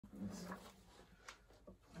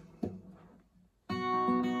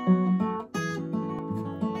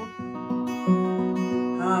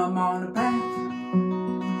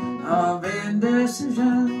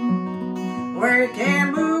indecision, where you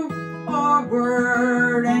can't move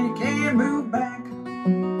forward and you can't move back,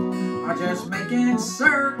 or just making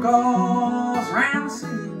circles round the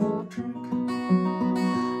same old track.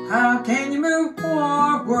 How can you move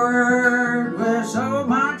forward with so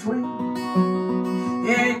much weight?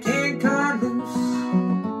 Yeah, you can't cut loose,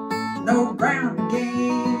 no ground to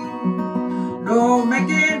gain, no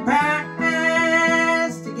making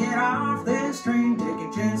pass to get off this train,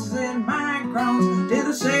 taking chances in microns to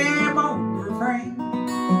the same old refrain.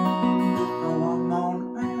 Oh, I'm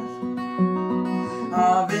on the path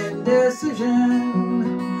of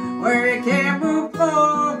indecision, where you can't move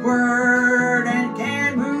forward and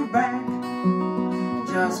can't move back,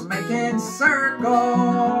 just making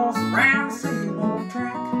circles round the same old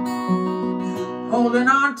track, holding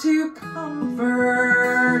on to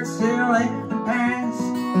comfort still in the past,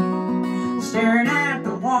 staring at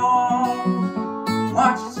the wall,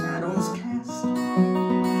 watching shadows cast,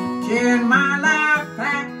 in my life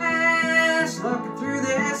pass, looking through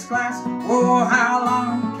this glass. Oh, how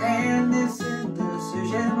long can this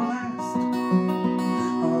indecision last?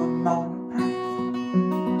 I'm on the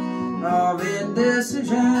path of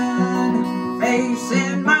indecision,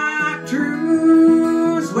 facing my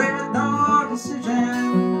truths with no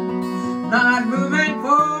decision, not moving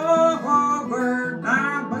forward,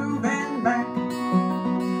 not moving back,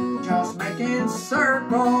 just making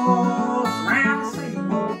circles round the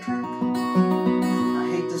same old track. I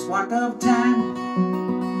hate this walk of time,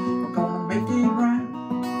 I'm gonna make it right.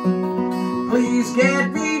 Please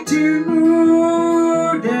get me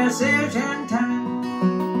to decision time.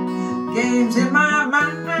 Games in my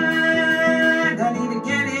mind, I need to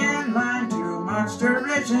get in line. Too much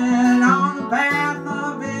derision on the path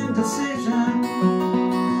of indecision.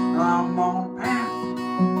 I'm on the path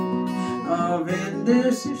of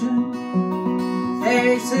indecision,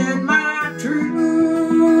 facing my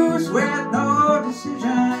truths with no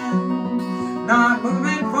decision, not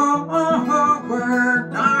moving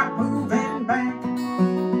forward, not moving back,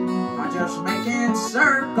 I'm just making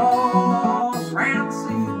circles round the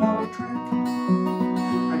same old track.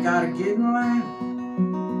 I gotta get in line.